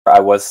I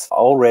was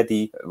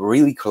already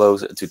really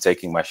close to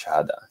taking my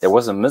Shahada. There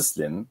was a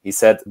Muslim, he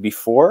said,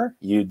 before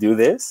you do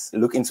this,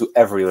 look into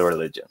every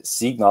religion.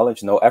 Seek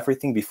knowledge, know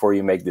everything before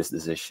you make this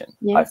decision.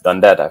 Yeah. I've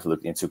done that. I've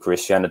looked into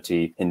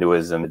Christianity,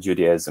 Hinduism,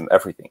 Judaism,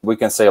 everything. We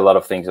can say a lot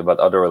of things about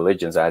other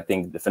religions. I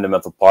think the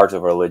fundamental part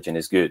of religion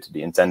is good.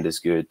 The intent is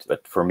good.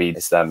 But for me,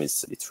 Islam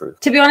is the truth.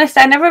 To be honest,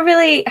 I never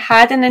really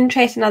had an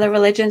interest in other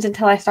religions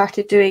until I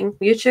started doing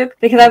YouTube,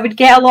 because I would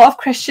get a lot of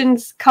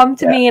Christians come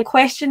to me and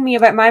question me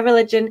about my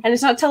religion. And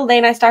it's not till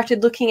then I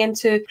started looking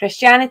into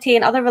Christianity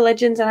and other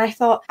religions, and I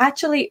thought,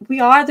 actually, we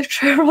are the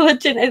true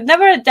religion. It's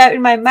never a doubt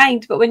in my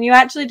mind, but when you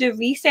actually do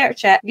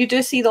research it, you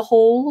do see the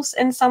holes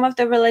in some of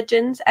the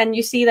religions, and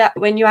you see that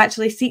when you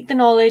actually seek the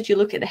knowledge, you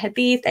look at the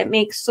hadith, it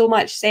makes so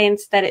much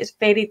sense that it's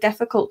very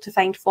difficult to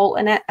find fault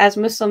in it. As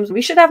Muslims,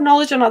 we should have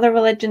knowledge on other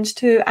religions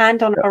too,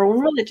 and on our own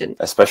religion.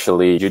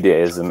 Especially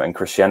Judaism and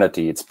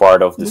Christianity, it's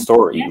part of the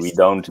story. Yes. We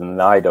don't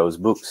deny those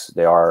books.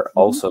 They are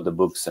also the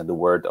books and the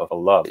word of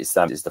Allah.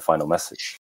 Islam is the final message.